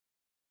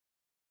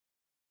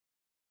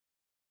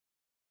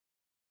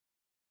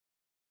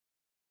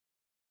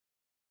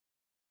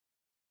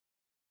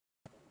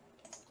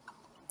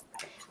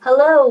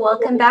Hello,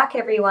 welcome back,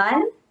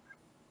 everyone.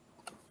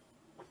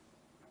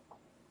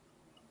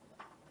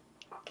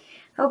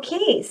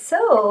 Okay,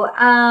 so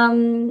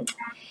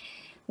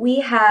we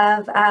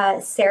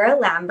have Sarah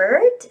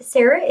Lambert.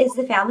 Sarah is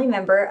the family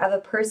member of a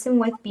person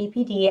with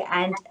BPD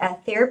and a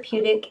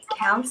therapeutic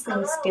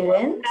counseling student.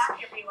 Welcome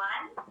back,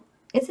 everyone.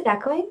 Is it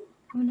echoing?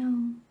 Oh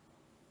no.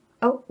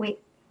 Oh, wait.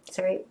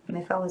 Sorry,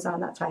 my phone was on,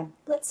 that's why.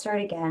 Let's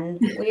start again.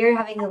 We are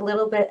having a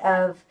little bit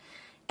of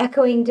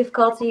echoing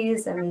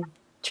difficulties and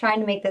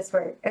trying to make this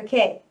work.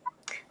 Okay.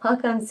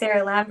 Welcome,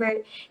 Sarah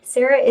Lambert.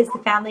 Sarah is the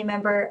family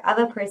member of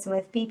a person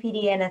with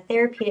BPD and a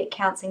therapeutic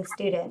counseling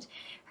student.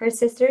 Her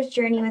sister's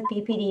journey with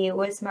BPD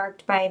was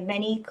marked by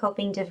many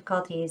coping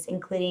difficulties,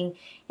 including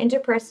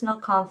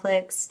interpersonal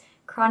conflicts,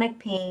 chronic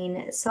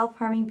pain,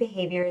 self-harming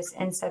behaviors,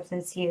 and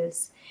substance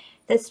use.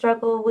 This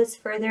struggle was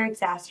further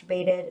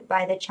exacerbated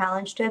by the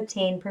challenge to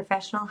obtain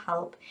professional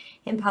help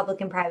in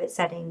public and private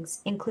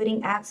settings,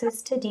 including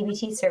access to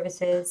DBT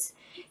services,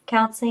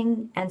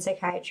 counseling, and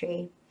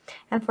psychiatry.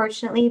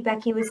 Unfortunately,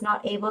 Becky was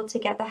not able to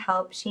get the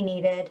help she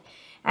needed,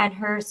 and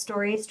her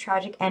story's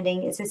tragic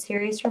ending is a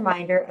serious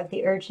reminder of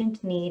the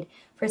urgent need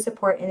for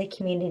support in the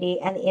community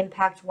and the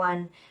impact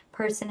one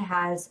person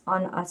has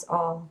on us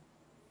all.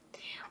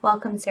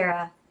 Welcome,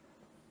 Sarah.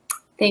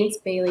 Thanks,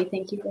 Bailey.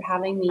 Thank you for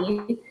having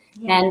me.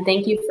 Yeah. And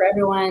thank you for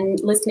everyone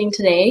listening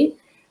today.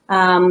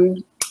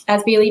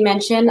 As Bailey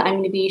mentioned, I'm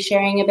going to be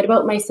sharing a bit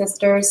about my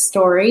sister's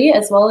story,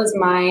 as well as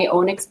my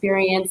own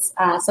experience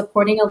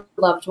supporting a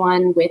loved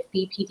one with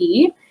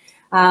BPD.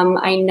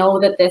 I know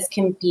that this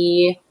can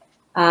be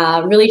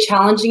really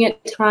challenging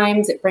at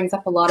times. It brings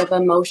up a lot of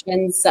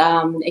emotions.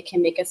 It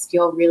can make us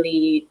feel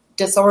really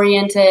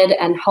disoriented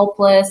and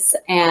helpless.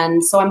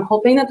 And so I'm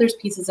hoping that there's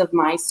pieces of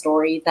my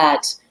story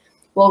that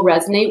will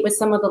resonate with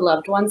some of the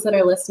loved ones that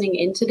are listening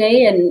in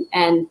today,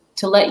 and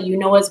to let you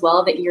know as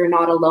well that you're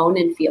not alone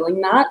in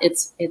feeling that.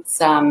 It's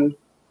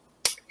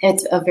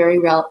a very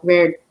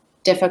rare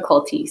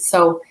difficulty.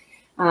 So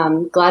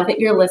glad that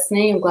you're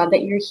listening. I'm glad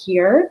that you're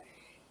here.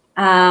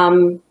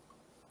 Bailey,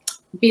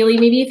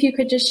 maybe if you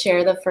could just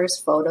share the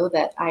first photo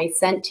that I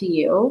sent to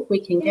you, we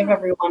can give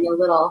everyone a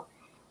little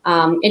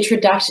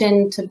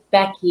introduction to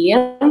Becky.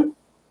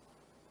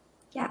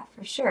 Yeah,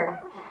 for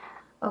sure.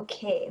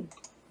 Okay.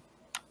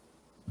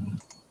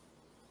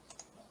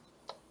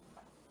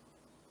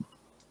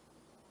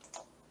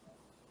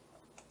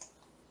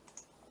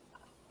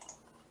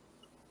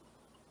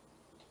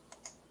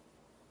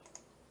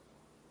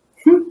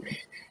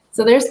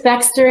 So there's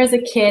Baxter as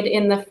a kid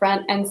in the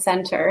front and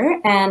center.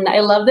 And I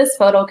love this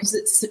photo because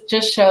it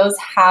just shows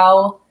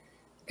how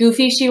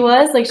goofy she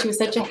was. Like, she was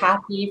such a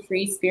happy,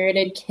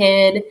 free-spirited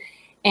kid.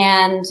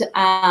 And,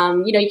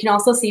 you can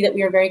also see that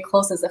we were very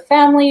close as a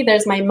family.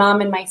 There's my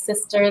mom and my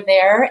sister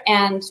there.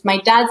 And my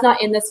dad's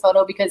not in this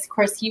photo because, of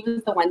course, he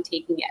was the one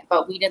taking it.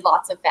 But we did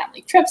lots of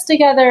family trips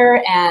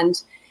together, and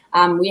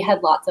we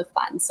had lots of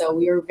fun. So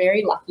we were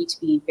very lucky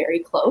to be very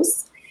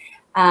close.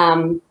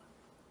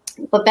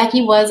 But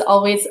Becky was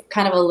always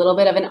kind of a little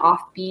bit of an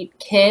offbeat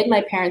kid.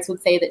 My parents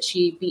would say that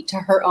she beat to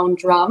her own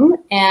drum,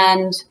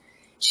 and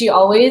she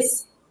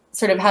always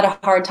sort of had a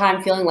hard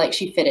time feeling like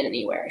she fit in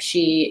anywhere.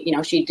 She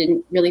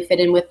didn't really fit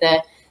in with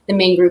the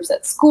main groups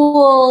at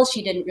school.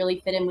 She didn't really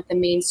fit in with the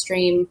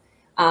mainstream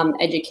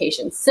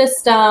education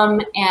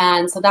system.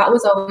 And so that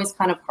was always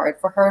kind of hard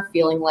for her,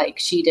 feeling like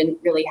she didn't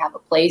really have a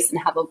place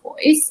and have a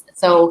voice.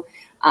 So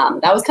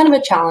that was kind of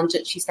a challenge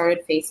that she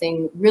started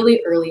facing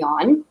really early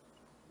on.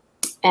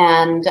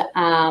 And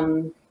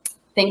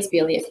thanks,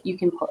 Bailey, if you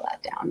can pull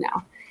that down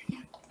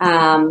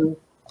now.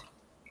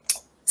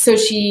 So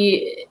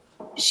she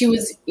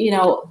was,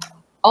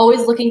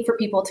 always looking for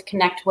people to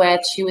connect with.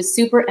 She was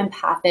super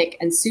empathic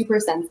and super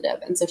sensitive.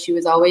 And so she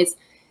was always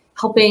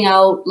helping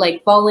out,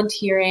 like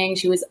volunteering.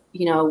 She was,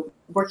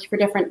 working for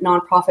different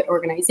nonprofit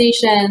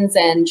organizations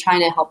and trying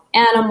to help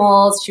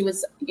animals. She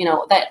was,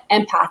 that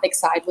empathic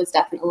side was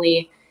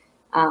definitely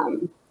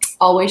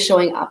always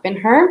showing up in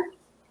her.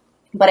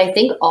 But I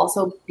think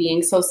also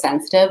being so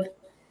sensitive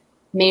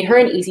made her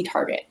an easy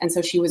target. And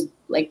so she was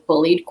like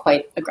bullied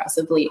quite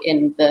aggressively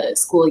in the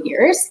school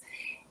years.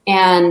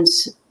 And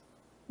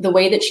the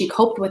way that she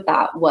coped with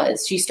that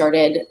was she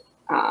started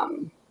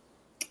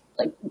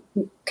like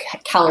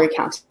calorie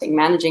counting,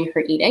 managing her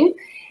eating.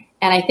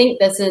 And I think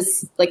this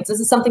is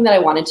something that I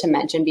wanted to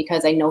mention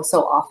because I know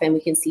so often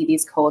we can see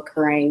these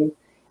co-occurring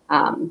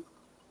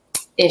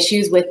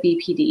issues with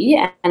BPD.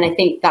 And I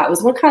think that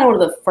was one of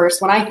the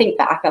first, when I think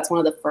back, that's one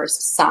of the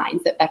first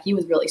signs that Becky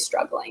was really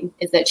struggling,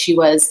 is that she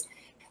was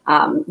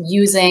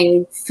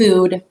using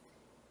food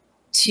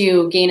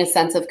to gain a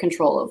sense of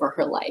control over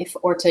her life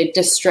or to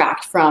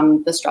distract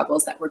from the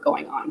struggles that were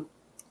going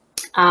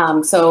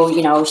on. So,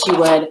 she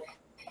would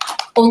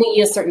only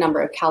eat a certain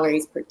number of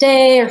calories per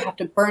day or have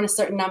to burn a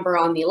certain number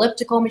on the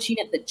elliptical machine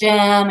at the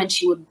gym. And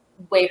she would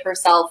weigh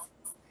herself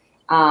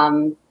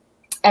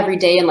every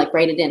day and like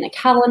write it in a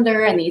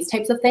calendar and these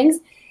types of things.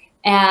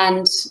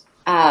 And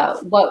I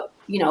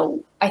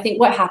think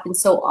what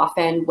happens so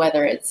often,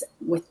 whether it's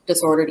with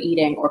disordered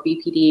eating or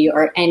BPD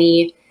or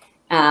any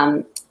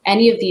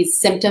any of these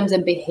symptoms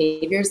and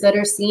behaviors that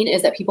are seen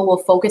is that people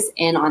will focus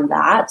in on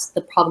that,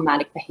 the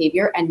problematic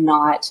behavior, and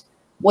not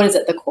what is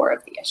at the core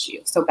of the issue.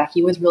 So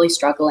Becky was really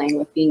struggling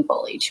with being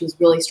bullied. She was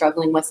really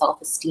struggling with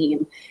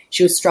self-esteem.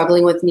 She was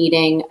struggling with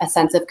needing a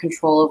sense of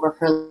control over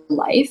her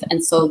life.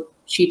 And so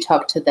she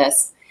took to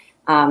this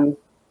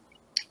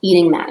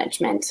eating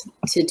management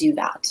to do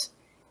that.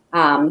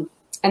 And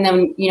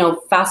then,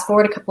 fast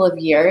forward a couple of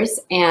years,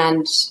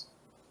 and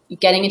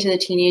getting into the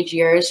teenage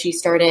years, she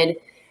started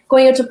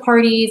going out to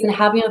parties and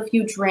having a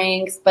few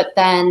drinks, but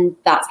then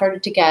that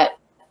started to get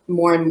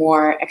more and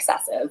more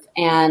excessive,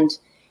 and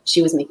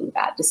she was making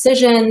bad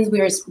decisions.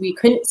 We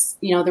couldn't,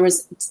 there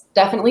was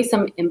definitely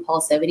some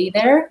impulsivity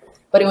there,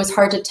 but it was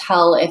hard to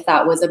tell if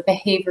that was a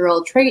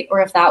behavioral trait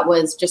or if that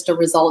was just a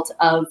result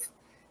of,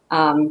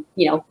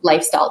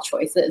 lifestyle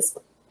choices.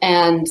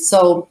 And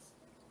so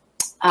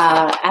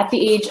at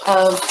the age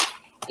of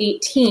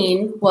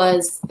 18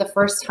 was the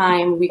first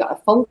time we got a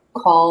phone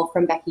call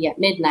from Becky at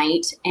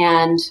midnight,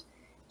 and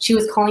she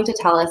was calling to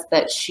tell us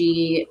that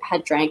she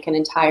had drank an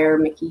entire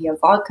Mickey of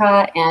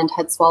vodka and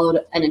had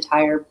swallowed an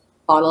entire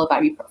bottle of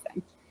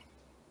ibuprofen,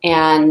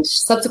 and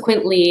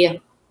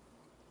subsequently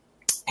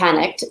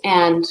panicked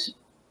and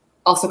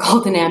also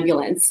called an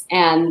ambulance.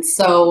 And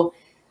so,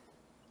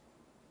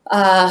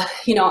 I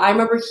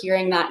remember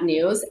hearing that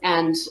news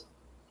and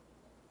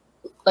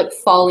like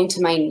falling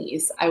to my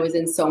knees. I was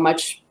in so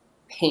much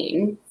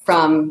pain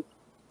from,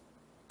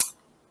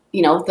 I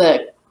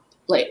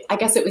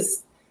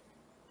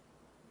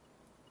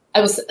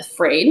was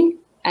afraid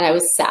and I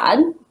was sad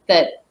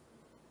that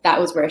that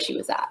was where she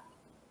was at.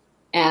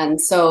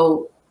 And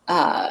so,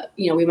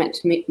 we went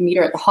to meet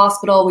her at the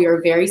hospital. We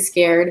were very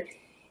scared.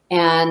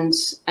 And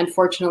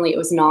unfortunately, it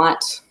was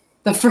not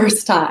the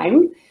first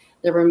time.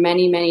 There were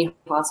many, many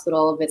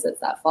hospital visits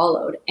that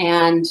followed.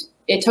 And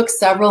it took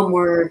several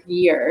more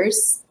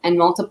years and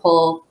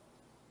multiple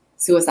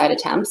suicide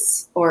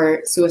attempts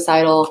or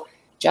suicidal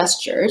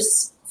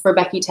gestures for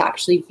Becky to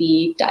actually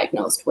be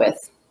diagnosed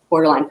with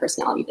borderline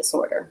personality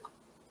disorder.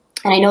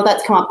 And I know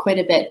that's come up quite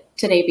a bit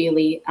today,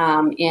 Bailey,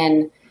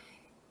 in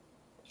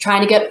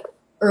trying to get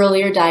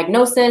earlier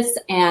diagnosis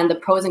and the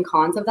pros and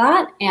cons of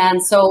that.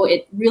 And so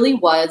it really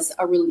was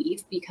a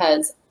relief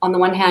because on the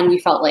one hand, we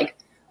felt like,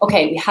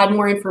 okay, we had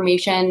more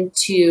information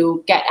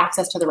to get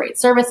access to the right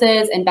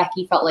services. And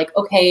Becky felt like,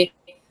 okay,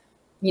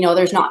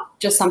 there's not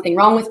just something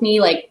wrong with me.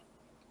 Like,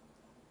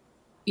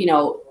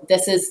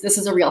 this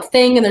is a real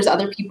thing. And there's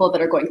other people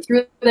that are going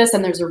through this.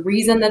 And there's a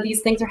reason that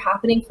these things are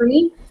happening for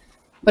me.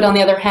 But on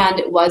the other hand,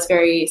 it was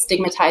very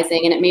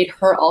stigmatizing, and it made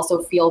her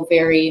also feel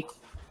very,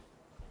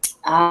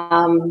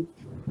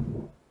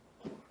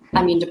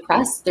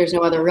 depressed. There's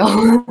no other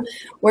real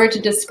word to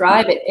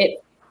describe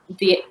it.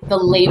 The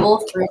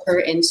label threw her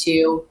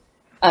into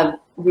a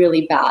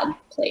really bad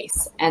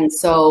place. And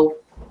so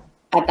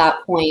at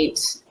that point,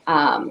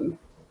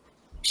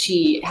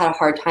 she had a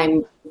hard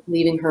time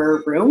leaving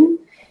her room.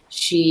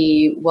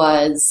 She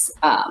was,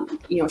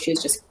 she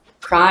was just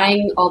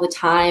crying all the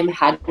time,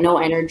 had no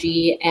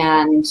energy,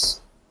 and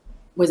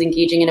was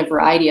engaging in a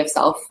variety of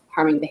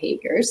self-harming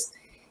behaviors.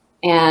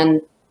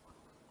 And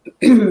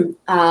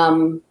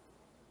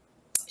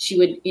she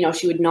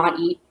would not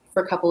eat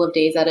for a couple of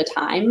days at a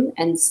time,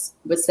 and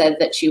was said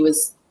that she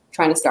was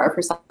trying to starve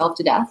herself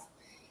to death.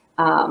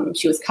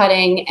 She was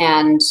cutting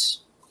and,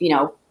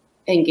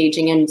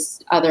 engaging in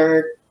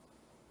other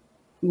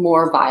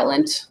more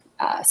violent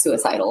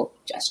suicidal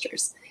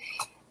gestures.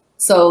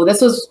 So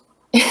this was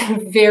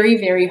very,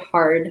 very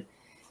hard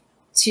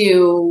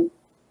to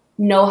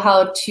know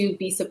how to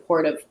be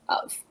supportive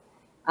of.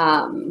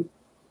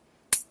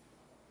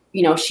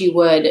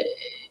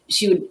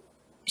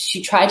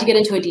 She tried to get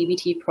into a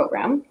DBT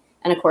program.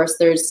 And of course,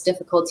 there's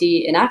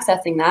difficulty in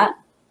accessing that,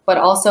 but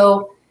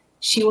also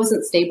she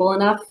wasn't stable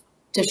enough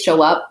to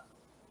show up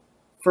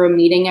for a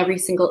meeting every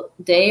single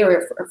day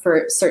or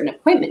for certain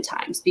appointment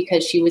times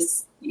because she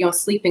was,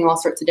 sleeping all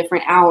sorts of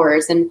different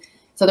hours. And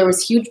so there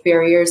was huge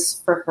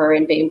barriers for her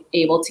in being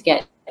able to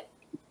get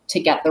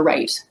the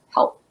right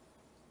help.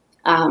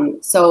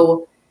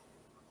 So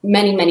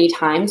many, many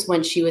times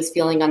when she was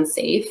feeling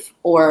unsafe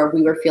or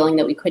we were feeling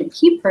that we couldn't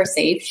keep her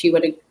safe, she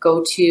would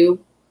go to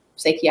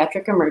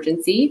psychiatric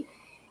emergency,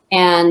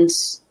 and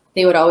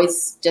they would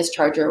always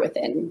discharge her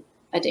within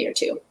a day or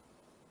two.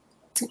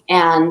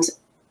 And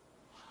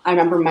I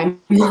remember my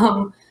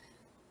mom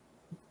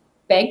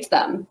begged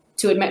them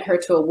to admit her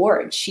to a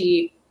ward.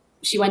 She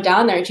went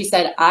down there and she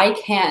said, I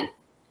can't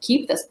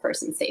keep this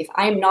person safe.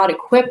 I am not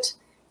equipped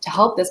to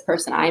help this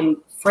person.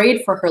 I'm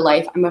afraid for her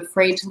life. I'm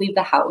afraid to leave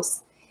the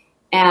house.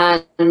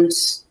 And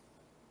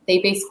they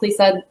basically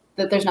said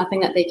that there's nothing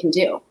that they can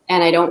do.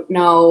 And I don't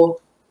know,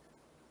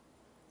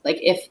 like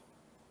if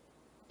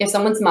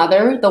someone's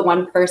mother, the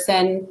one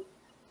person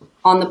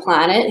on the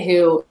planet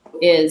who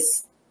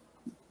is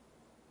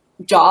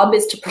job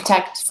is to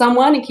protect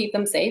someone and keep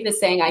them safe, is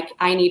saying,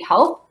 I need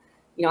help,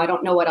 I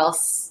don't know what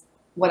else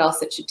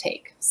it should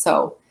take.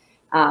 So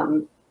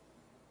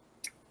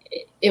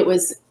it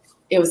was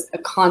a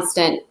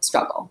constant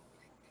struggle.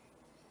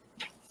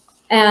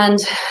 And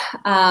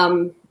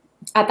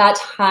at that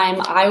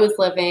time, I was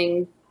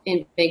living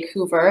in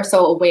Vancouver,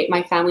 so away.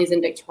 My family's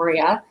in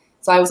Victoria,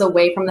 so I was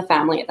away from the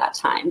family at that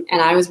time,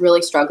 and I was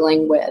really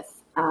struggling with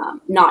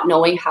not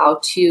knowing how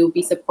to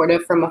be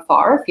supportive from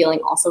afar, feeling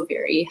also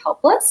very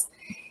helpless.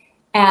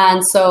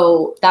 And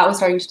so that was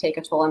starting to take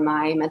a toll on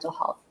my mental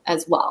health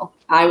as well.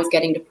 I was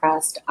getting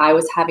depressed. I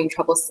was having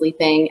trouble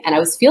sleeping, and I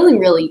was feeling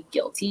really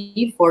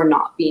guilty for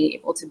not being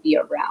able to be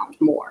around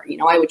more. You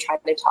know, I would try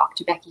to talk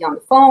to Becky on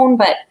the phone,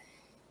 but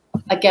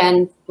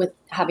again, with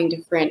having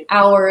different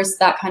hours,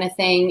 that kind of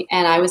thing.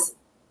 And I had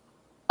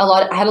a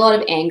lot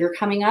of anger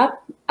coming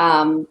up.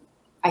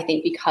 I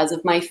think because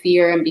of my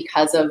fear and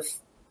because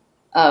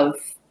of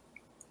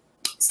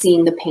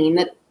seeing the pain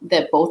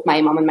that both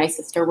my mom and my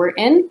sister were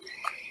in.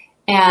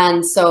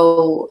 And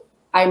so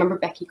I remember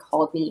Becky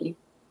called me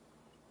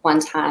one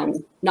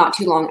time, not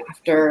too long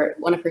after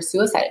one of her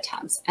suicide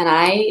attempts, and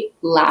I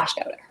lashed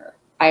out at her.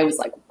 I was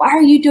like, why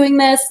are you doing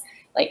this?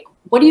 Like,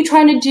 what are you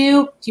trying to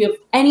do? Do you have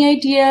any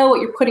idea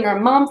what you're putting our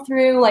mom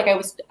through? Like, I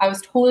was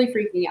totally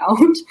freaking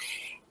out.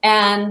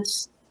 And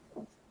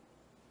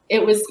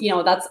it was, you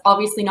know, that's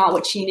obviously not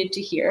what she needed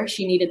to hear.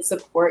 She needed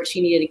support.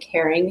 She needed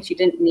caring. She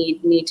didn't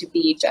need me to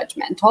be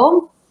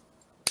judgmental.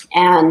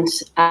 And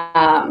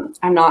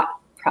I'm not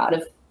proud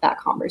of that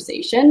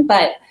conversation,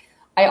 but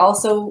I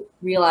also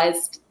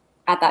realized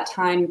at that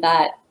time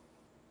that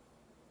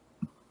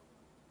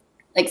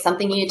like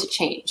something needed to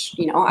change.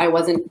 You know,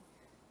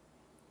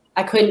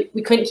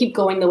 we couldn't keep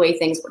going the way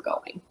things were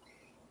going.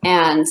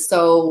 And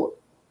so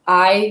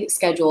I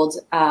scheduled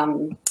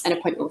an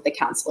appointment with a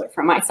counselor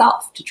for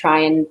myself to try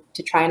and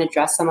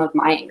address some of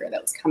my anger that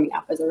was coming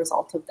up as a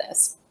result of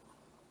this.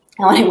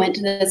 And when I went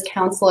to this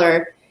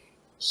counselor,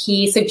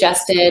 he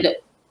suggested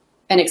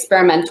an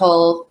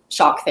experimental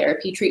shock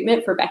therapy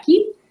treatment for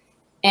Becky.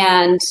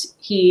 And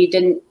he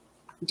didn't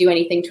do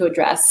anything to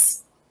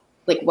address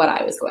like what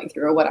I was going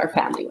through or what our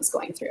family was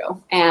going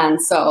through.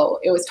 And so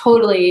it was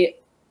totally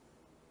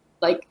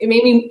like, it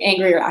made me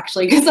angrier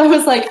actually, because I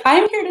was like,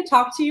 I'm here to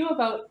talk to you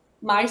about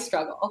my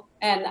struggle.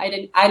 And I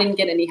didn't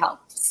get any help.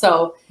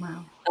 So,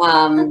 wow.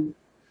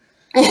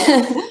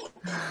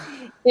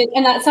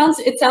 It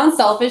sounds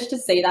selfish to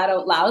say that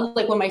out loud.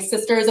 Like when my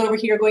sister is over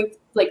here going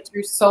like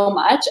through so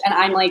much, and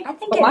I'm like, I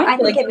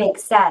think it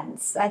makes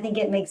sense. I think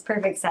it makes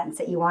perfect sense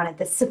that you wanted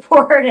the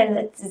support, and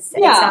it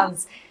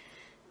sounds,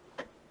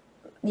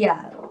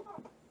 yeah.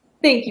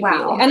 Thank you.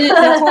 Wow. And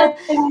that's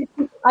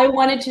why I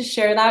wanted to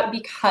share that,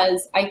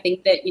 because I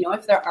think that, you know,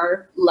 if there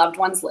are loved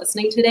ones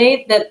listening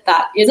today,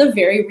 that is a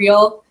very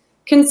real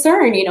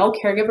concern. You know,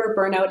 caregiver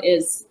burnout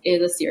is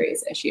a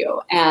serious issue.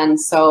 And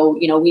so,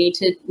 you know, we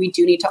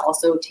do need to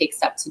also take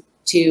steps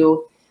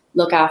to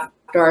look after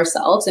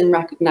ourselves and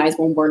recognize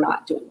when we're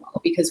not doing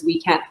well, because we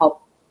can't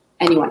help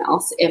anyone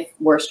else if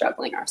we're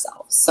struggling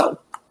ourselves. So,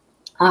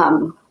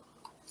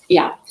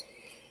 yeah.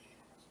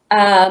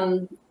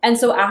 And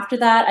so after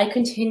that, I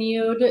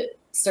continued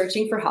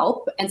searching for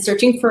help and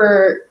searching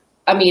for,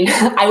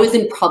 I was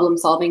in problem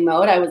solving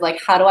mode. I was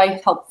like, how do I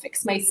help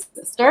fix my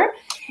sister?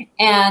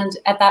 And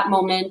at that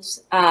moment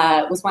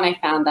was when I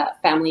found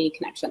that Family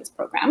Connections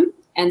program.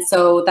 And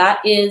so that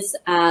is,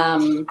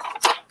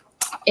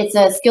 it's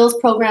a skills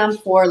program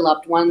for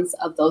loved ones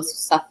of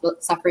those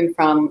suffering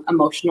from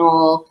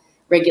emotional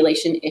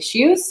regulation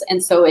issues.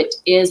 And so it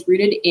is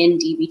rooted in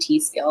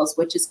DBT skills,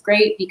 which is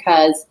great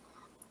because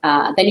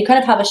then you kind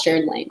of have a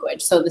shared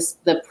language. So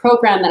the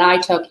program that I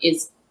took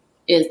is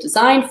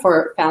designed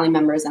for family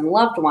members and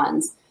loved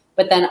ones,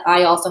 but then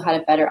I also had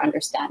a better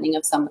understanding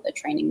of some of the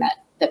training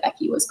that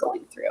Becky was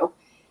going through.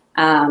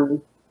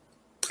 And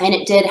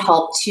it did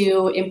help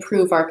to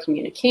improve our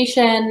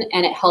communication,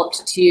 and it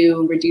helped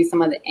to reduce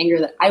some of the anger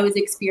that I was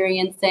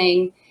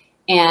experiencing.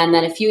 And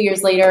then a few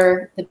years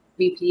later, the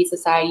BPD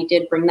Society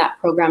did bring that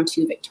program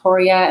to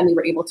Victoria, and we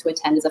were able to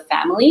attend as a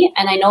family.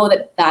 And I know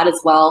that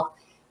as well,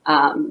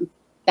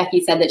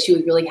 Becky said that she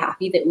was really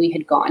happy that we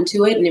had gone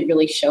to it, and it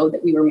really showed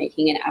that we were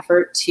making an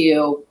effort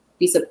to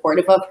be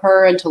supportive of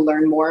her and to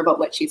learn more about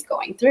what she's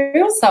going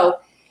through. So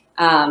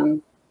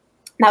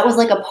that was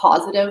like a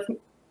positive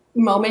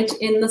moment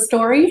in the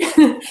story.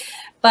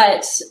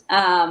 But,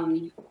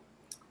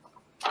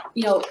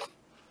 you know,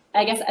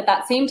 I guess at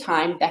that same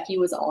time, Becky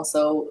was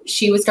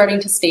she was starting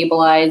to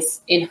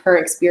stabilize in her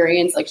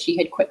experience. Like she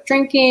had quit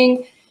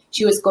drinking.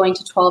 She was going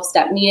to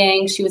 12-step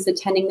meetings. She was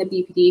attending the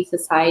BPD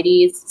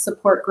Society's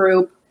support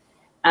group.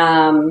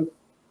 And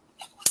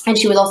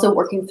she was also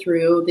working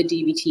through the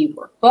DBT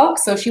workbook.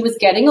 So she was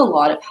getting a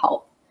lot of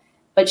help.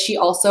 But she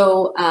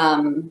also,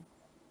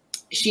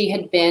 she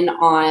had been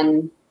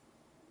on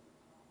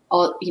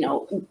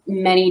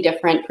many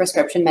different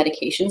prescription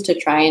medications to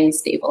try and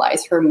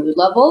stabilize her mood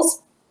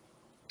levels.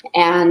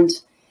 And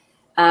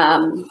at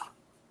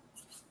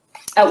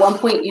one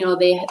point, you know,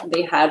 they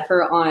had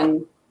her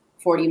on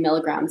 40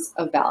 milligrams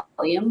of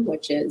Valium,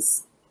 which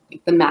is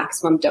the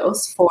maximum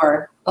dose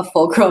for a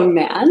full-grown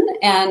man.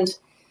 And,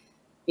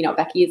 you know,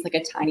 Becky is like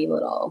a tiny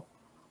little,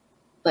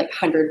 like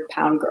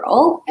 100-pound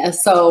girl. And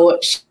so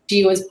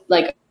she was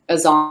like a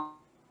zombie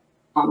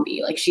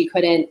zombie. Like she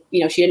couldn't,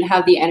 she didn't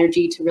have the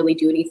energy to really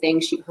do anything.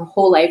 Her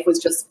whole life was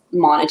just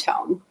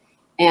monotone,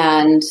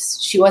 and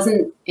she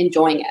wasn't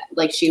enjoying it.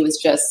 Like she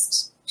was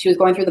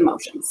going through the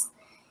motions.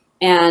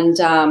 And,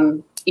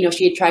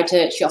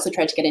 she also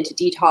tried to get into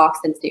detox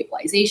and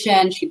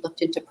stabilization. She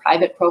looked into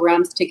private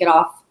programs to get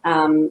off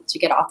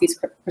these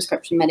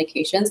prescription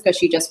medications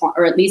because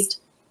or at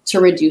least to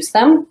reduce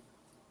them.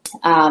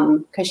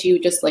 Because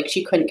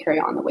she couldn't carry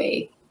on the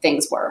way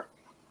things were.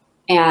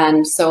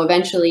 And so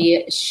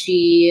eventually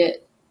she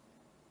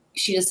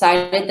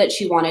decided that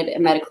she wanted a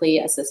medically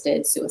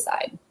assisted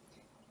suicide,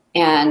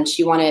 and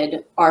she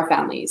wanted our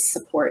family's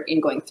support in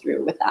going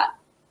through with that.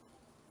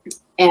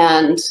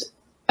 And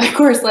of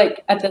course,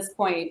 like at this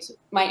point,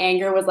 my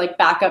anger was like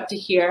back up to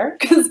here,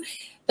 because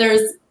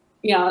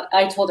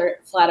I told her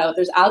flat out,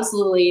 there's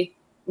absolutely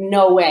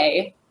no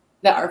way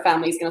that our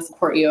family is going to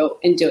support you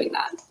in doing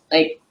that.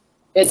 Like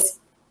it's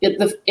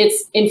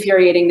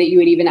infuriating that you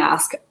would even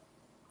ask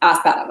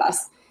that of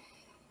us.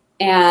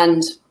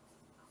 And,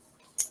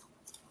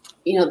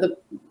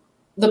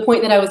 the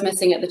point that I was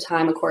missing at the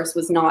time, of course,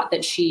 was not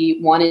that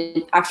she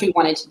actually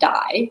wanted to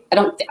die. I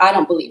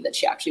don't believe that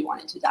she actually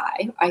wanted to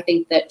die. I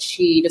think that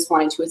she just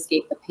wanted to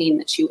escape the pain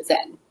that she was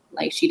in.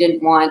 Like she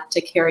didn't want to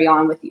carry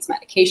on with these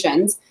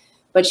medications,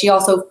 but she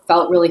also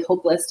felt really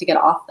hopeless to get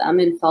off them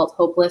and felt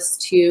hopeless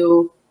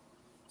to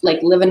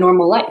like live a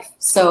normal life.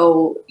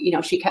 So,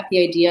 she kept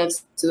the idea of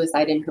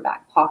suicide in her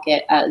back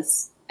pocket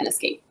as an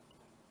escape.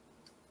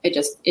 It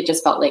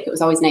just felt like it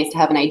was always nice to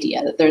have an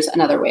idea that there's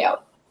another way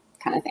out,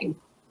 kind of thing.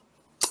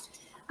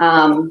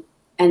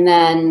 And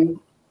then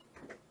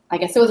I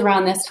guess it was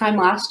around this time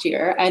last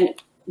year, and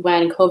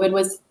when COVID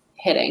was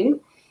hitting,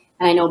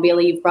 and I know,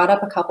 Bailey, you've brought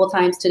up a couple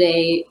times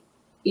today,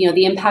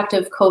 the impact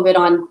of COVID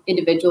on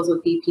individuals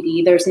with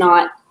BPD. There's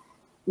not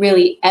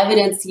really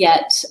evidence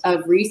yet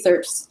of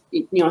research,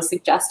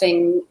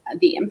 suggesting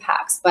the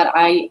impacts. But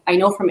I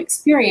know from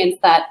experience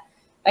that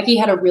Becky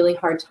had a really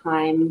hard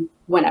time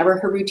whenever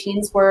her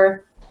routines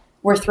were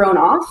thrown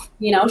off.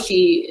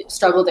 She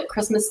struggled at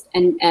Christmas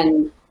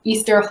and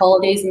Easter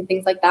holidays and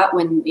things like that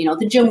when,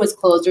 the gym was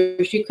closed,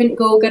 or she couldn't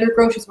go get her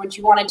groceries when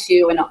she wanted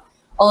to, and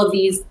all of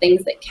these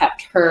things that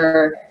kept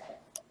her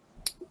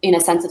in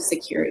a sense of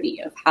security,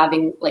 of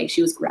having, like,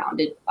 she was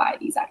grounded by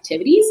these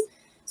activities.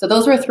 So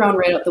those were thrown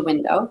right out the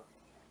window.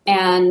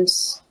 And,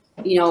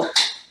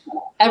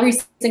 every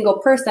single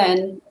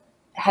person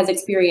has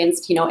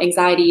experienced,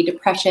 anxiety,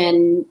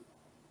 depression,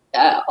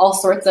 all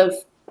sorts of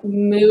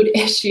mood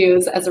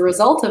issues as a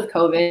result of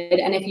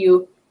COVID. And if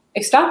you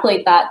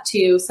extrapolate that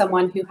to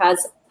someone who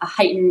has a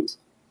heightened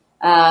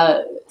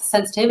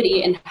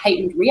sensitivity and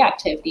heightened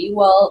reactivity,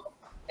 well,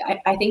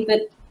 I think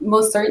that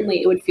most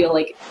certainly it would feel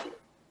like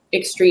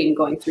extreme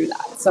going through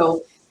that.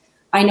 So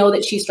I know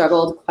that she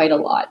struggled quite a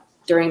lot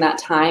during that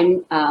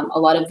time. A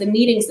lot of the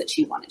meetings that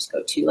she wanted to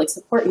go to, like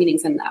support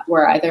meetings and that,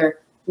 were either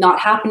not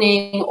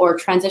happening or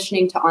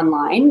transitioning to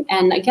online.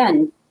 And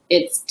again,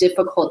 it's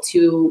difficult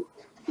to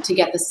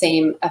get the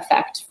same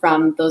effect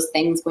from those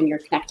things when you're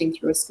connecting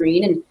through a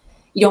screen, and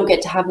you don't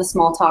get to have the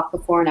small talk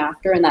before and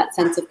after and that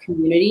sense of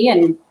community.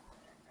 And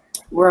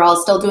we're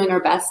all still doing our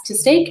best to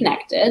stay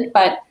connected,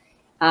 but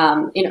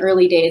in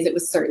early days, it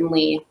was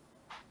certainly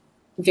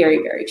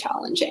very, very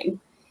challenging.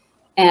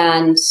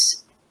 And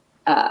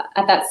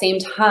at that same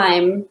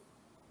time,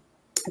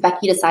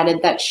 Becky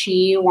decided that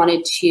she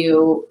wanted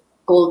to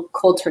go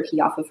cold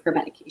turkey off of her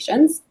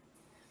medications,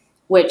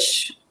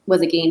 which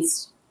was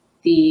against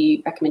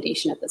the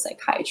recommendation of the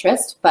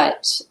psychiatrist.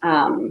 But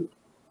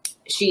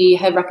she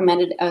had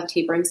recommended a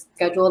tapering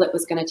schedule that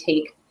was going to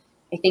take,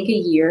 I think, a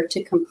year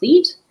to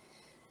complete.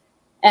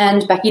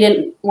 And Becky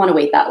didn't want to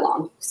wait that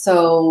long.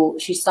 So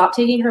she stopped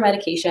taking her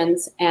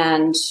medications,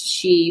 and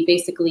she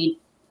basically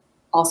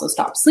also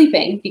stopped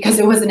sleeping because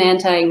it was an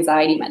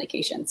anti-anxiety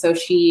medication. So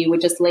she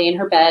would just lay in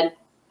her bed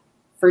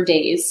for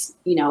days,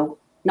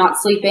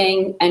 not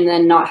sleeping, and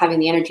then not having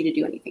the energy to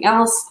do anything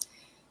else.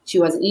 She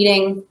wasn't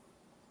eating.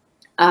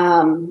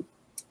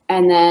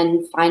 And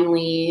then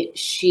finally,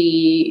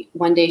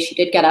 one day she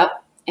did get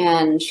up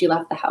and she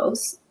left the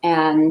house,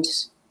 and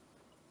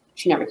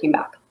she never came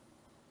back.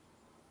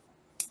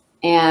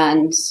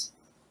 And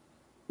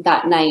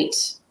that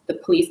night, the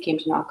police came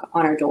to knock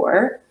on our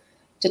door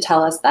to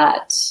tell us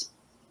that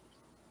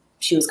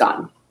she was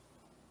gone.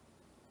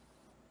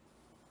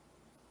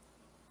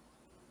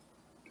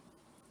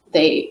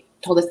 They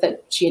told us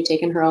that she had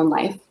taken her own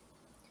life.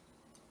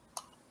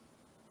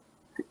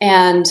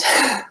 And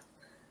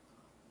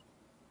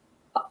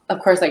of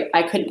course,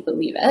 I couldn't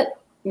believe it.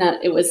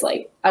 It was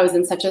like I was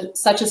in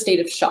such a state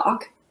of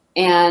shock.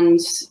 And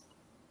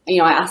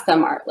I asked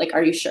them,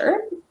 are you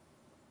sure?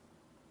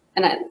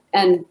 And I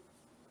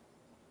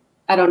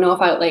don't know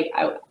if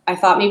I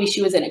thought maybe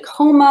she was in a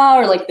coma,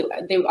 or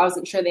I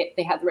wasn't sure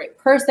they had the right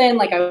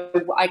person.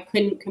 I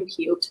couldn't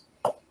compute.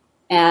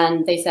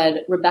 And they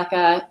said,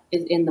 Rebecca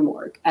is in the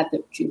morgue at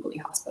the Jubilee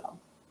Hospital.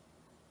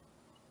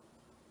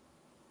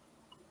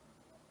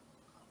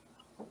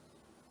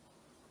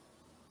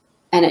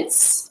 And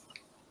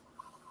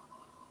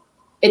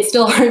it's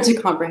still hard to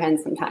comprehend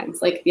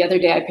sometimes. Like the other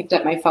day, I picked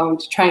up my phone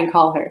to try and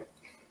call her,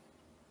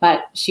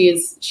 but she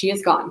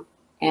is gone.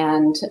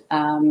 And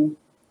I'm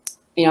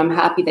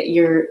happy that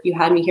you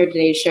had me here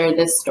today to share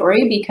this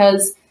story,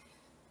 because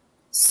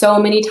so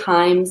many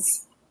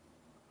times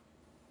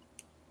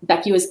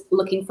Becky was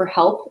looking for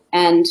help,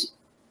 and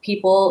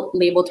people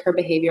labeled her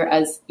behavior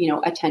as,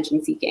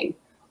 attention seeking,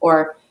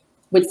 or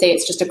would say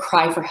it's just a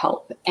cry for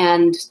help.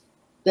 And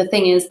the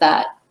thing is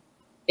that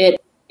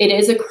it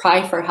is a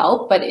cry for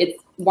help, but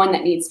it's one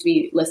that needs to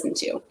be listened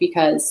to,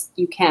 because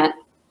you can't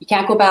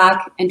go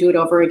back and do it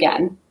over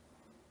again.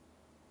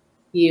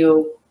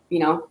 You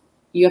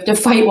have to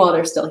fight while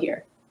they're still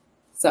here.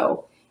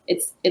 So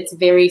it's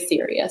very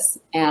serious,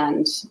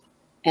 and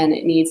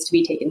it needs to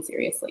be taken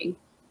seriously.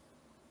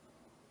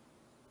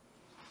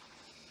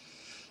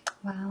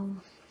 Wow.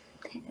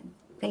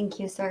 Thank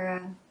you,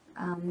 Sarah.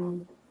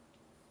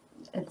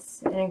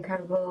 It's an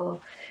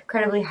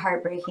incredibly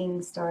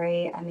heartbreaking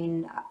story. I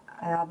mean,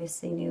 I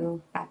obviously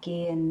knew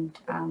Becky, and,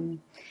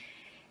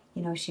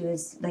 she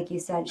was, like you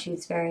said, she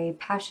was very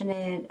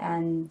passionate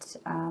and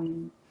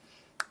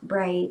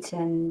bright,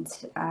 and,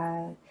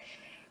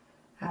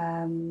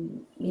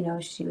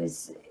 she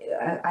was,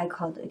 I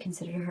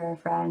considered her a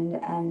friend,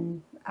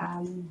 and,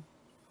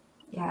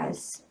 yeah,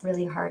 it's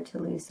really hard to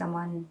lose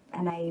someone,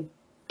 and I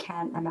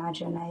can't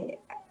imagine.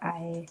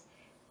 I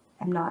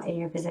am not in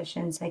your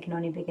position, so I can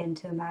only begin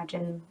to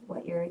imagine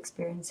what you're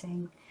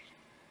experiencing.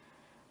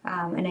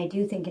 And I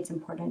do think it's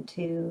important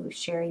to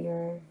share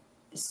your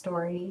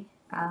story.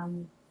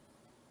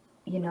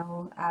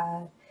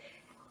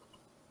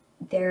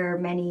 There are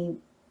many,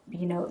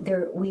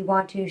 we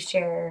want to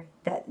share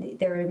that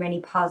there are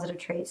many positive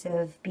traits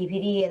of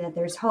BPD, and that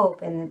there's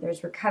hope, and that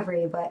there's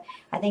recovery, but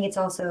I think it's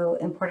also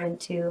important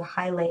to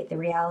highlight the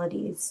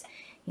realities,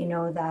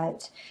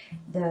 that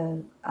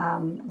the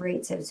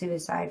rates of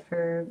suicide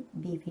for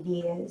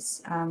BPD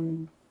is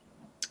 1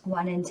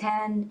 in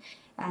 10,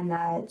 and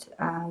that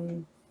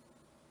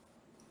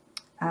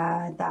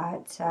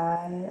that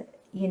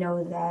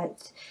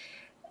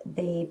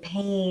the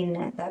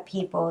pain that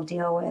people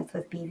deal with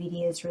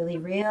BPD is really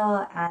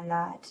real, and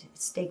that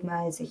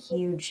stigma is a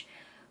huge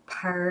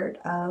part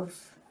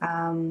of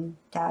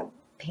that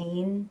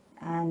pain,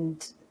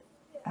 and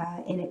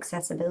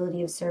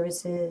inaccessibility of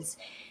services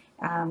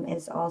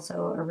is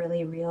also a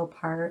really real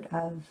part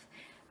of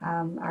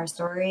our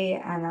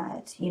story, and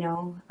that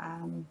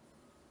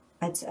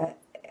it's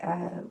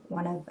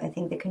one of, I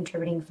think, the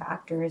contributing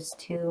factors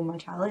to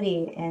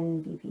mortality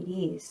in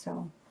BPD.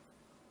 So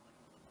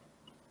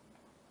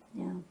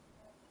yeah.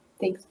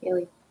 Thanks,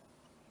 Kaylee.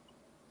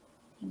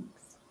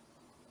 Thanks.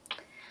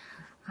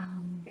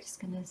 Just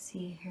gonna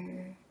see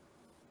here.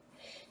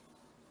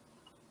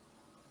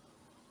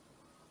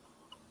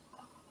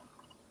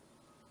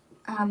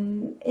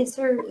 Is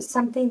there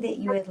something that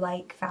you would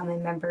like family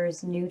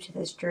members new to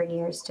this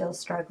journey or still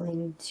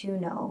struggling to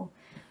know?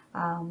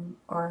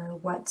 Or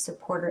what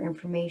support or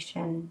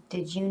information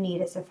did you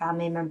need as a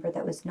family member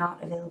that was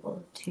not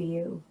available to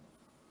you?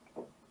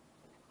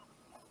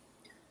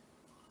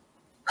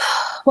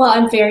 Well,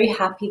 I'm very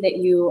happy that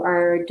you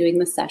are doing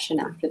the session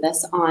after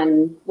this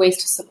on ways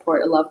to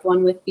support a loved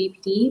one with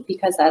BPD,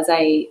 because as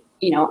I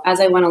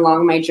went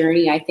along my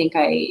journey, I think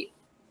I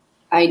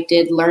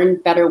did learn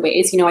better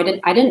ways. I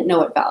didn't know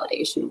what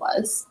validation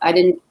was. I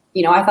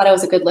thought I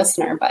was a good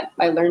listener, but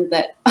I learned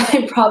that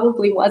I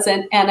probably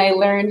wasn't. And I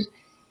learned,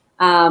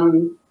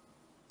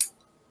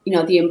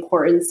 the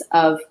importance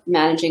of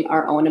managing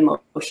our own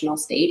emotional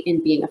state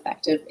and being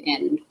effective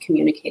in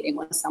communicating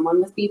with someone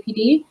with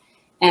BPD.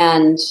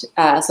 And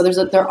so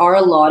there are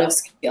a lot of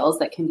skills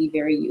that can be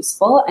very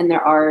useful, and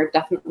there are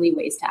definitely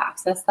ways to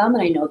access them.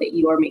 And I know that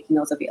you are making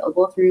those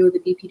available through the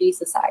BPD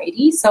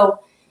Society. So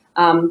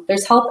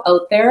there's help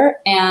out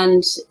there.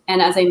 And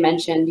as I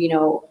mentioned,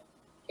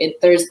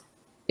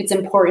 it's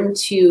important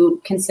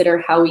to consider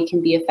how we can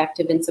be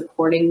effective in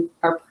supporting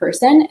our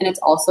person. And it's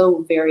also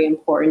very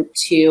important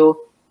to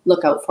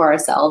look out for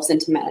ourselves and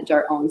to manage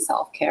our own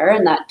self-care.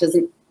 And that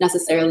doesn't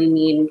necessarily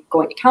mean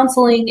going to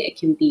counseling. It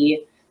can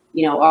be,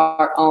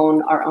 our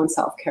own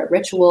self-care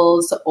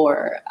rituals,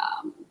 or,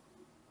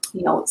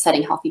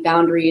 setting healthy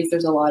boundaries.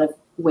 There's a lot of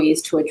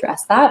ways to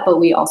address that, but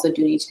we also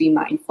do need to be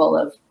mindful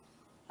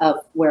of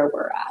where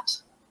we're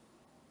at.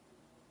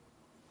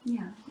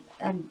 Yeah,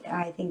 and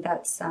I think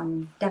that's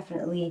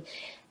definitely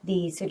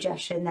the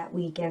suggestion that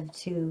we give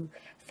to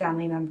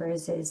family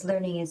members, is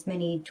learning as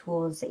many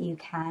tools that you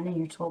can in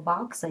your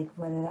toolbox, like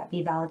whether that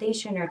be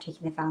validation or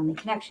taking the family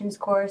connections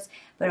course,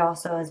 but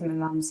also, as my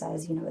mom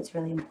says, it's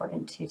really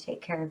important to take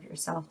care of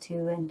yourself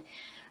too, and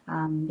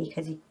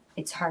because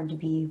it's hard to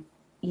be,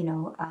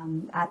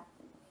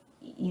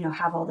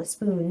 have all the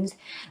spoons,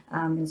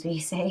 as we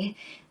say,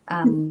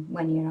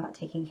 when you're not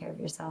taking care of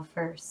yourself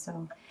first.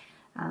 So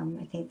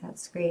I think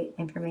that's great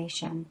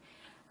information.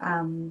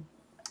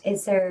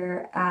 Is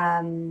there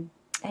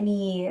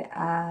any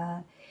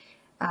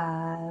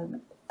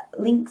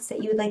links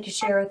that you would like to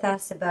share with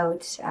us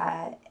about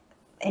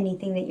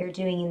anything that you're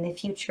doing in the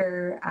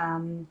future?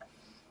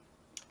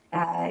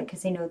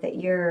 Because I know that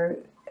you're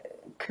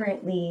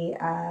currently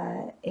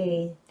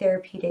a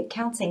therapeutic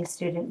counseling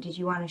student. Did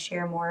you want to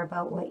share more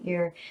about what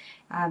you're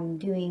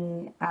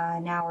doing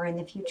now or in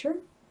the future?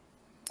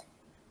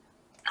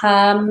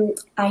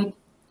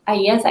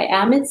 Yes, I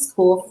am in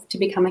school to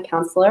become a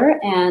counselor,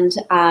 and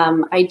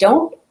I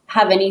don't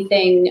have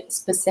anything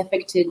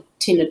specific to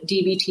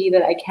DBT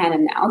that I can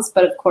announce,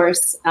 but of course,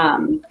 Just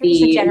a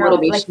the general,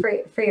 motivation.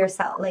 like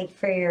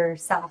for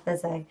yourself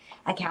as a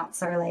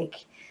counselor,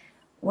 like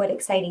what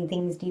exciting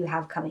things do you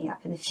have coming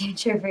up in the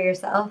future for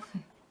yourself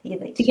that you'd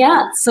like to share?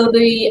 Yeah, so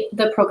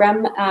the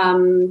program,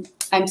 I'm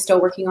still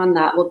working on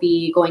that, will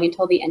be going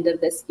until the end of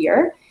this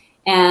year.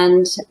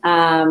 And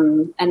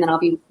then I'll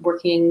be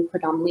working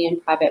predominantly in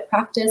private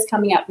practice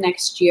coming up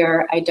next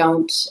year. I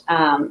don't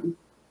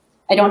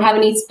have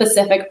any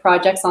specific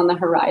projects on the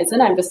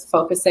horizon. I'm just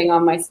focusing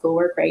on my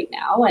schoolwork right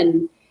now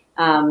and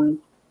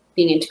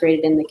being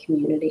integrated in the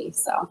community.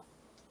 So.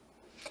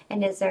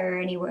 And is there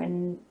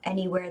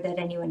anywhere that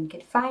anyone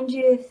could find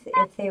you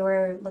if they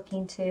were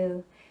looking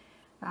to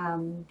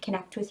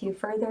connect with you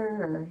further?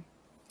 Or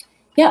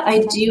yeah,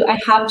 I do. I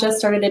have just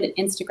started an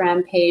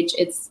Instagram page.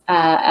 It's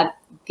at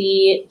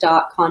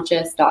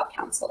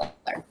the.conscious.counselor.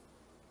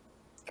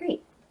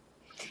 Great.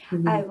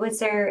 Mm-hmm. Was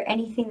there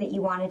anything that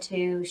you wanted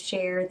to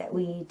share that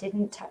we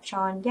didn't touch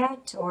on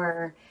yet,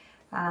 or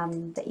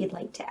that you'd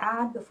like to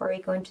add before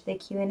we go into the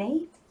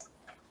Q&A?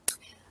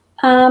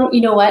 You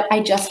know what? I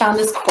just found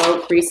this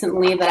quote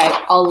recently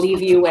that I'll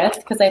leave you with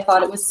because I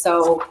thought it was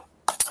so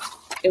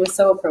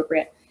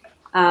appropriate.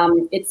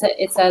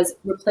 It says,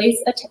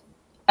 replace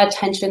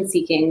attention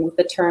seeking with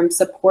the term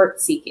support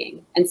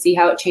seeking and see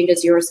how it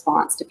changes your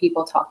response to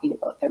people talking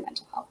about their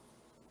mental health.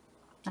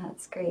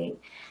 That's great.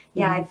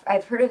 Yeah,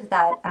 I've heard of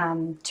that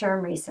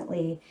term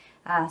recently,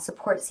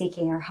 support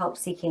seeking or help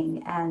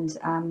seeking, and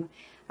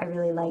I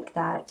really like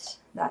that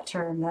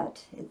term.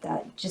 That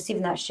just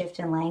even that shift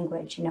in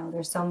language. You know,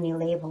 there's so many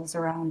labels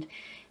around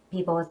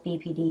people with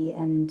BPD,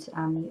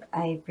 and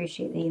I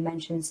appreciate that you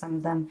mentioned some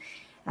of them.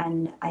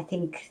 And I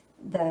think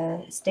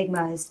the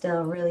stigma is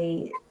still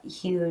really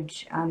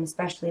huge,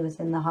 especially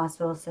within the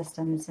hospital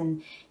systems,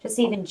 and just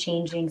even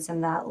changing some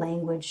of that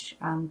language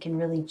can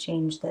really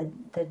change the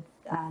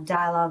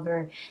dialogue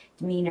or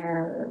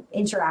demeanor or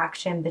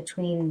interaction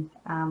between,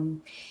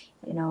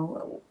 you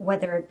know,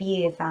 whether it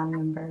be a family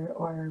member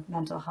or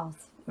mental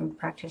health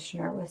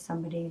practitioner with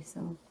somebody.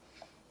 So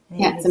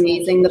yeah, it's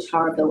amazing the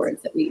power of the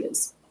words that we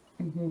use.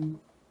 Mm-hmm.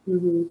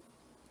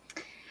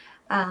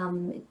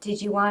 Mm-hmm.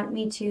 Did you want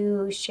me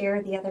to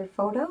share the other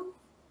photo?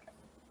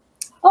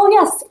 Oh,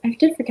 yes. I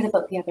did forget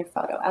about the other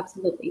photo.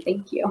 Absolutely.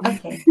 Thank you.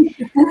 Okay.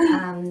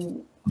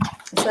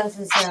 So this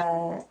is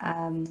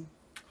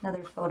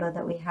another photo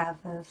that we have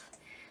of...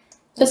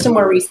 Just a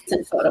more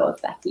recent photo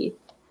of Becky.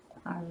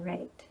 All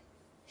right.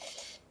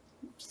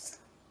 Oops.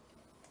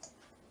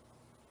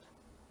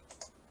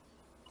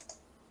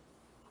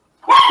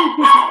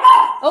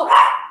 Oh,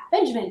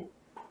 Benjamin.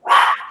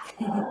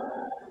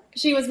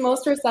 She was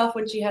most herself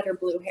when she had her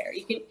blue hair.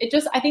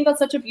 I think that's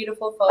such a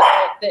beautiful photo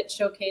that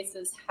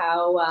showcases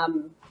how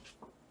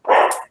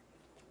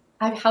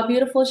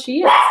beautiful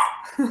she is.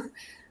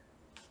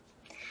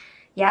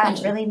 Yeah,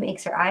 it really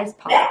makes her eyes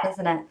pop,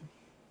 doesn't it?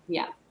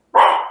 Yeah.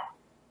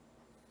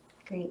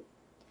 Great.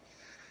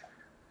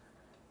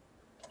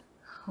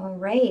 All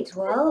right.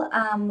 Well,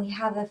 we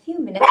have a few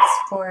minutes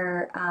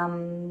for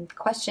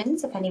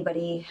questions if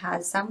anybody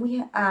has some.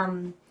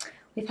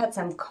 We've had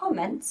some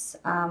comments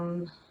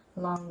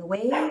along the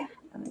way. I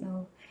don't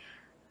know.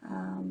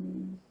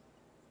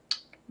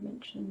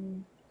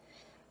 Mention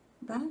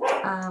that.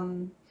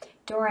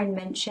 Doran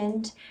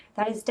mentioned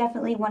that is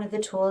definitely one of the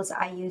tools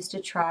I use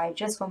to try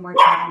just one more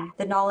time.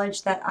 The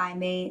knowledge that I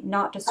may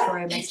not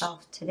destroy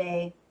myself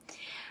today,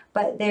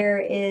 but there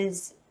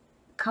is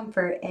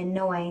comfort in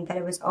knowing that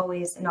it was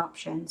always an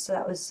option. So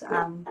that was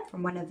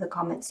from one of the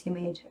comments you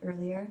made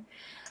earlier.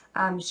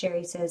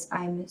 Sherry says,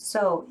 I'm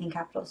so, in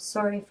capitals,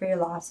 sorry for your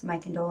loss. My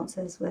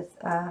condolences with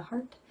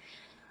heart.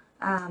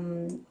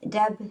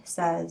 Deb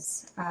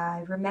says,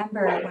 I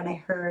remember when I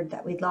heard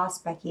that we'd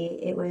lost Becky,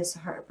 it was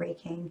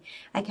heartbreaking.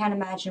 I can't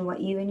imagine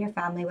what you and your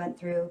family went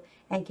through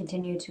and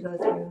continue to go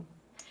through.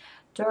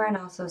 Doran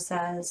also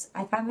says,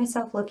 I find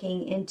myself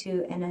looking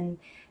into an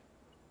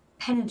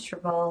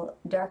impenetrable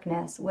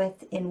darkness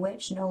in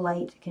which no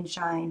light can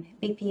shine.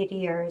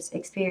 BPDers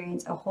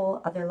experience a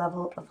whole other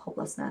level of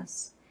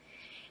hopelessness.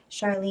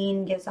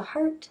 Charlene gives a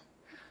heart.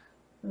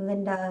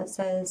 Linda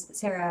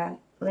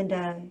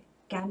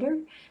Gander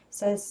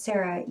says,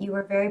 Sarah, you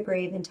were very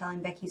brave in telling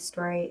Becky's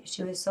story.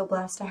 She was so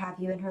blessed to have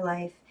you in her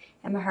life,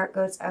 and my heart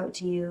goes out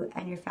to you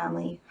and your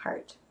family.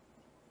 Heart.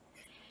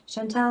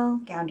 Chantal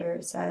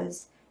Gander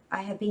says,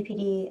 I have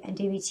BPD and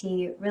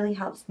DBT really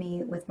helps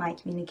me with my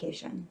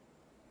communication.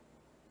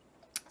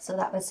 So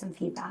that was some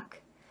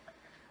feedback.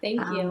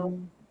 Thank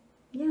you.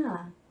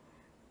 Yeah.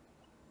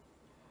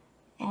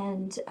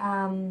 And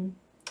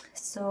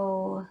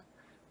so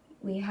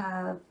we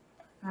have,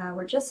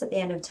 we're just at the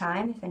end of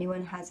time. If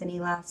anyone has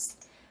any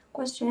last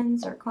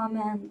questions or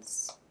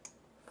comments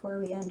before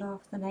we end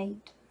off the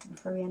night,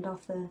 before we end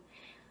off the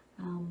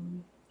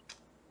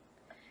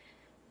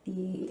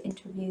the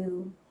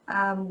interview.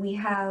 We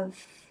have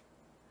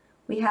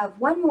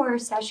one more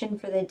session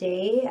for the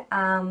day.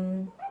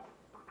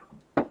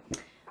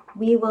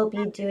 We will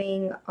be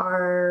doing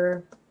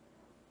our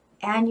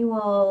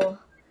annual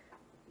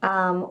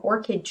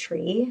orchid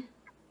tree.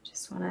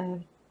 Just want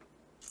to,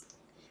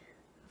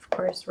 of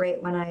course,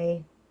 right when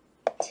I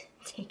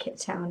take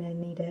it down, I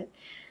need it.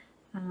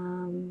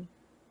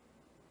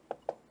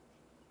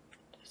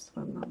 Just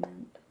one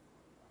moment.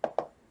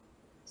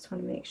 Just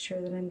want to make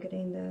sure that I'm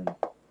getting the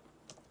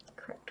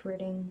correct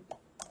wording.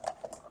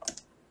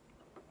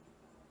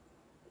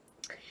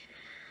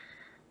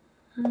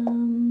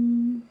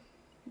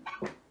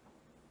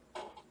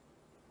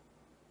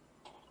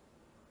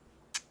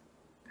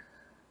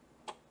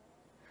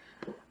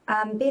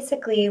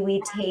 Basically,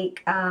 we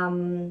take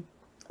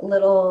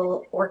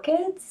little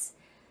orchids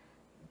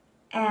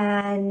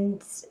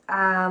and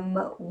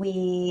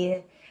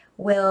we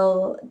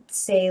will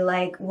say,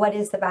 like, what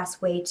is the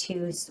best way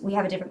to, we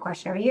have a different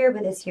question every year,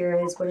 but this year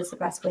is, what is the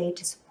best way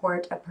to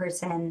support a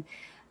person?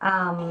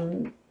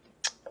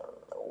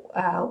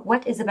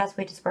 What is the best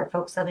way to support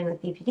folks living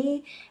with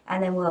BPD?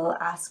 And then we'll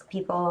ask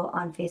people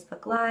on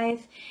Facebook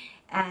Live,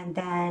 and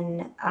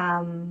then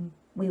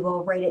we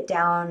will write it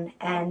down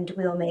and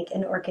we'll make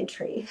an orchid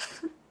tree.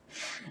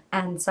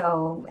 And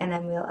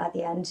then we'll, at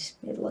the end,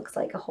 it looks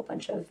like a whole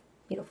bunch of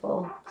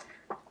beautiful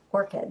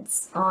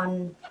orchids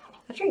on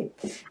a tree.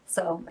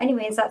 So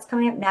anyways, that's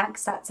coming up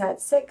next. That's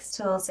at 6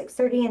 till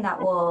 6:30, and that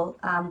will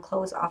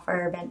close off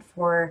our event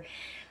for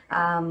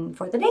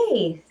the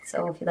day.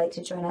 So if you'd like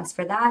to join us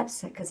for that,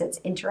 because it's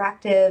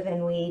interactive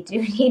and we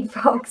do need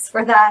folks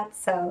for that.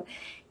 So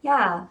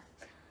yeah.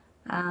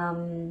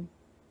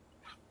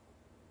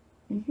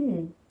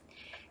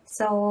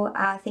 So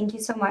thank you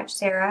so much,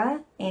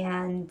 Sarah,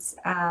 and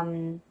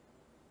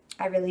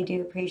I really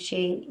do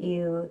appreciate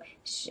you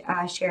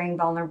sharing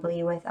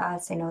vulnerably with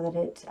us. I know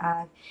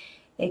that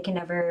it can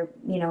never,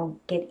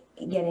 get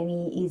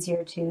any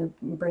easier to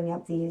bring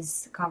up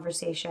these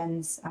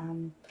conversations.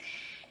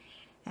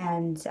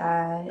 And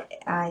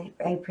I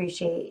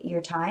appreciate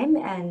your time,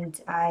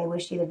 and I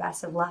wish you the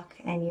best of luck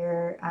in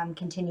your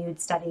continued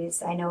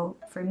studies. I know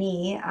for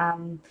me,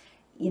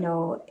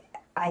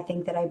 I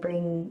think that I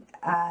bring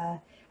a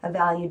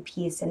valued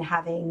piece in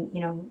having,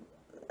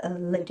 a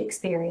lived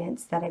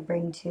experience that I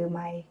bring to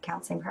my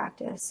counseling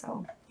practice.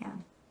 So, yeah.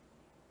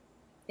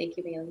 Thank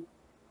you, Bailey.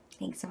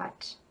 Thanks so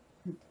much.